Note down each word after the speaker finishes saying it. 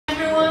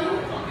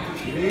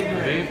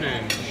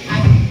Alright,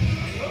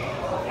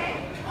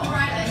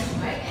 let's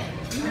try again.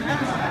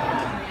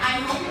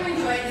 I hope you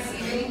enjoyed this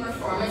evening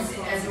performance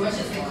as much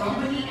as the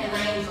company and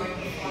I enjoyed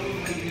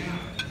performing for you.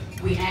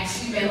 We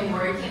actually been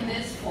working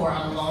this for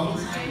a long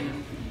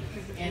time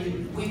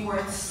and we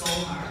worked so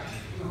hard.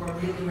 We were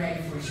really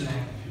ready for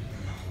tonight.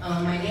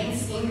 My name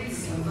is Ingrid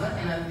Silva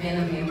and I've been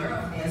a member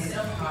of DTH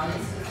Gala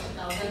since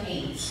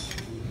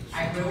 2008.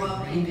 I grew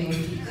up in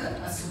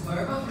Benfica, a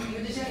suburb of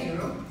Rio de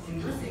Janeiro, in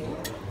Brazil.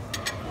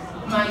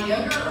 My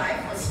younger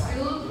life was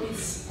filled with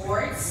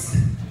sports.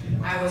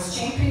 I was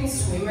champion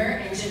swimmer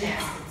and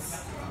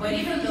gymnastics. But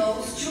even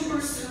those two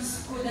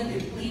pursuits couldn't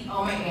deplete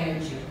all my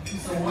energy.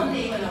 So one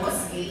day when I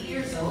was 8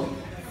 years old,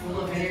 full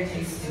of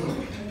energy still,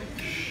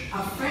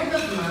 a friend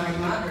of my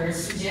mother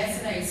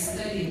suggested I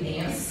study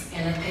dance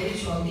and attended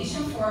to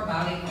audition for a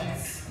ballet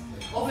class.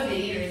 Over the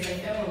years, I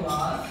fell in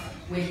love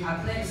with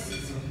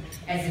athleticism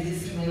as a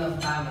discipline of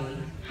ballet.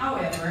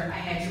 However, I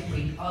had to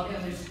quit all the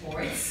other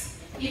sports,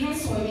 even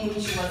swimming,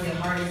 which was the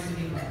hardest to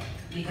give up,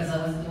 because I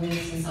was doing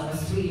it since I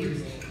was 2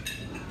 years old.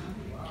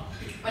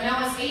 When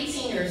I was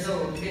 18 years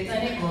old,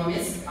 Betânia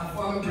Gomes, a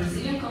former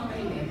Brazilian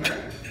company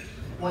member,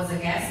 was a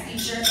guest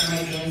teacher at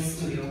my dance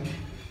studio.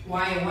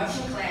 While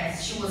watching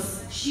class,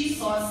 she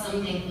saw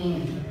something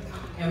in me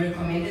and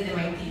recommended that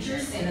my teacher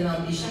send an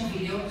audition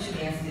video to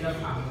dance theater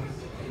Harlem.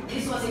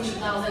 This was in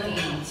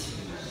 2008.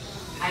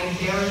 I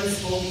barely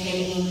spoke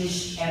any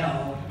English at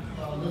all.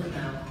 Well, look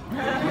now.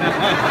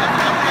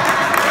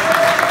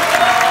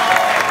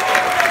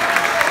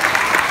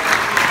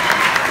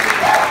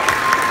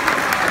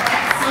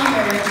 That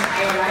summer, I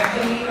arrived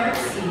in New York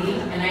City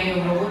and I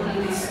enrolled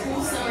in the School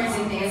Summers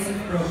Intensive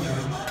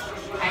Program.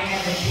 I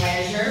had the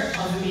pleasure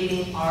of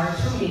meeting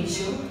Arthur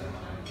Mitchell,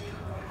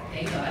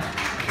 thank God,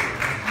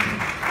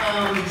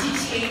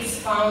 DTH's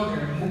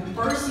founder, who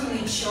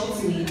personally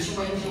chose me to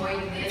enjoy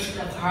the dance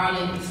of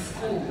Harlem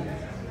School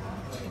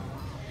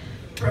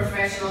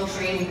professional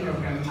training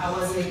program. I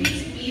was in the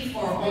PTP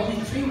for only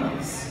 3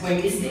 months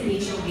when Mr.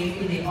 Mitchell gave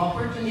me the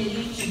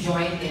opportunity to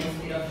join the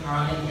Dance of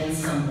Harlem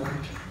ensemble.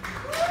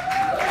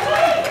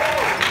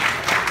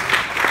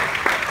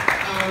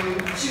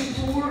 To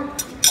tour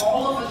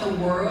all over the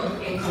world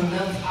and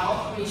conduct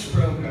outreach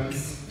programs.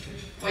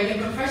 When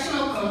the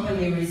professional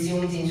company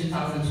resumed in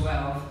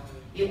 2012,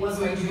 it was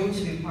my dream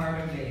to be part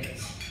of it.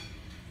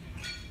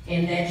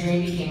 And that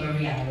dream became a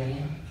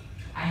reality.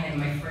 I had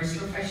my first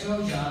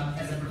professional job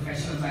as a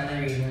professional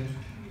ballerina.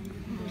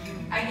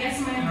 I guess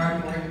my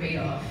hard work paid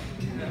off.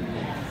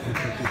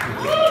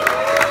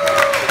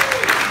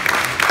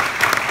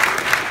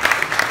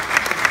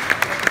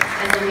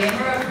 As a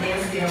member of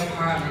DTH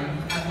Harlem,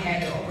 I've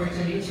had the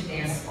opportunity to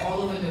dance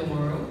all over the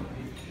world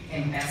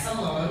and pass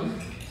along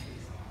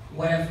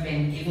what I've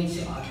been giving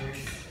to others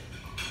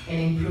and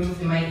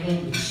improve my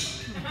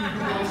English.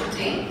 Don't you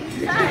think?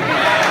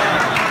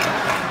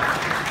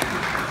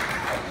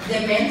 The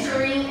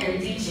mentoring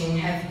and teaching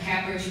have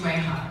captured my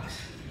heart,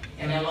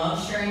 and I love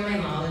sharing my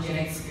knowledge and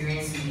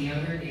experience with the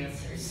younger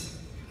dancers,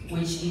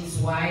 which is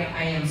why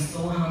I am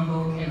so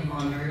humbled and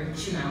honored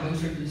to now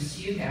introduce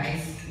to you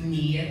guys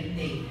Nia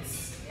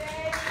Davis.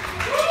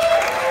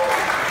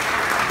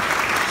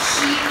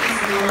 She is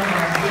one of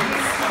our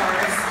biggest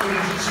stars in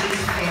the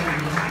DTH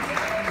family.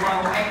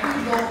 Well, I could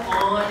go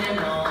on and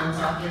on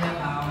talking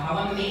about how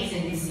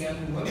amazing this young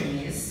woman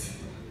is,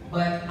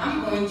 but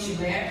I'm going to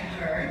let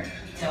her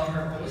tell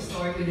her whole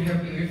story with her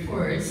beautiful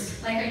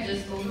words, like I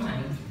just told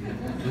mine.